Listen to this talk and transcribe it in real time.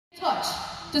touch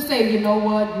to say, you know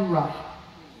what, you're right.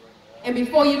 And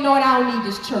before you know it, I don't need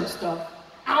this church stuff.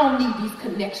 I don't need these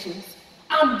connections.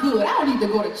 I'm good. I don't need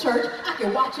to go to church. I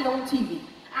can watch it on TV.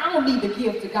 I don't need to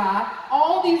give to God.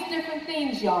 All these different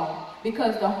things, y'all,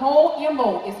 because the whole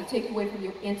MO is to take away from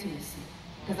your intimacy.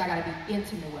 Because I got to be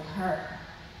intimate with her,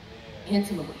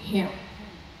 intimate with him.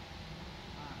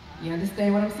 You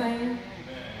understand what I'm saying?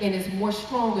 And it's more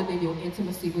stronger than your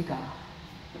intimacy with God.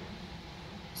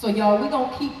 So y'all, we're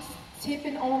going to keep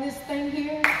tipping on this thing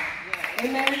here.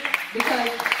 Amen? Because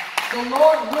the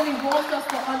Lord really wants us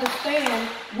to understand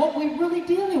what we're really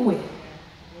dealing with.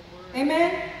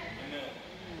 Amen?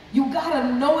 You got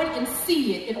to know it and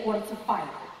see it in order to fight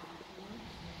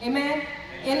it. Amen?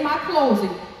 In my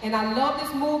closing, and I love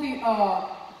this movie,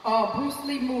 Bruce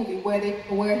Lee movie, where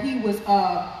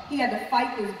he had to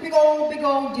fight this big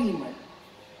old demon.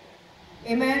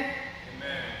 Amen?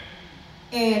 Amen.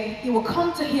 And it will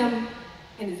come to him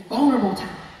in his vulnerable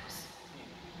times,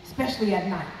 especially at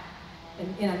night,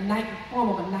 in a form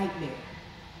of a nightmare.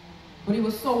 But it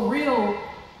was so real,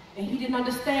 and he didn't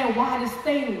understand why this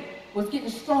thing was getting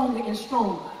stronger and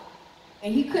stronger.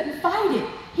 And he couldn't fight it.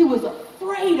 He was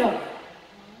afraid of it.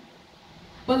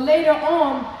 But later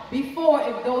on, if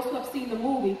those who have seen the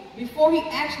movie, before he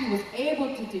actually was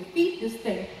able to defeat this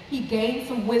thing, he gained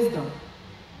some wisdom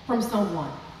from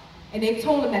someone. And they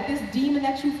told him that this demon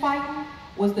that you fighting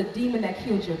was the demon that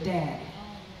killed your daddy.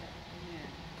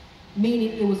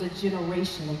 Meaning it was a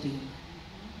generational demon.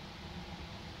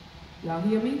 Y'all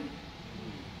hear me?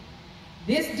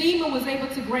 This demon was able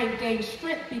to gain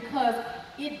strength because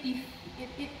it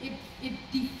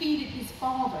defeated his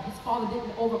father. His father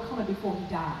didn't overcome it before he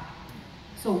died.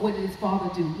 So what did his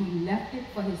father do? He left it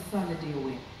for his son to deal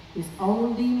with. His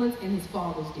own demons and his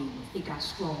father's demons. It got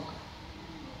stronger.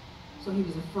 So he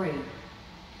was afraid.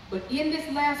 But in this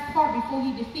last part, before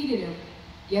he defeated him,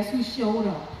 guess who showed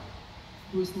up?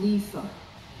 Bruce Lee's son.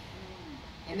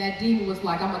 And that demon was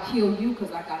like, I'm going to kill you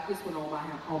because I got this one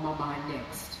on my mind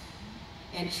next.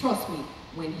 And trust me,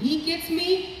 when he gets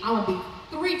me, I'm going to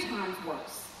be 3 times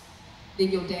worse than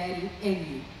your daddy and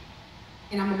you.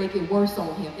 And I'm going to make it worse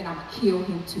on him, and I'm going to kill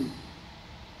him too.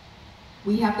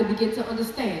 We have to begin to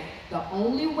understand the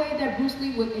only way that Bruce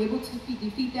Lee was able to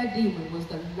defeat that demon was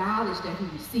the knowledge that he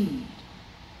received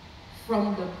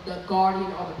from the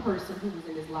guardian or the person who was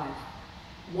in his life.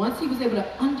 Once he was able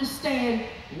to understand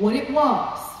what it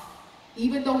was,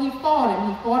 even though he fought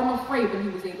him afraid, but he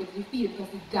was able to defeat him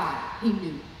because he got it, he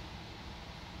knew.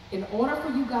 In order for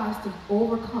you guys to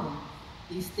overcome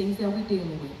these things that we're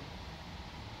dealing with,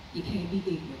 you can't be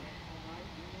ignorant.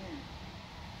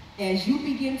 As you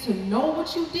begin to know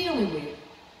what you're dealing with,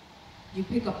 you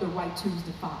pick up the right tools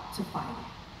to fight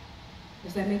it.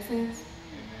 Does that make sense?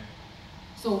 Amen.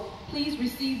 So please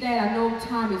receive that. I know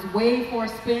time is way far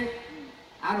spent.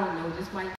 I don't know, this might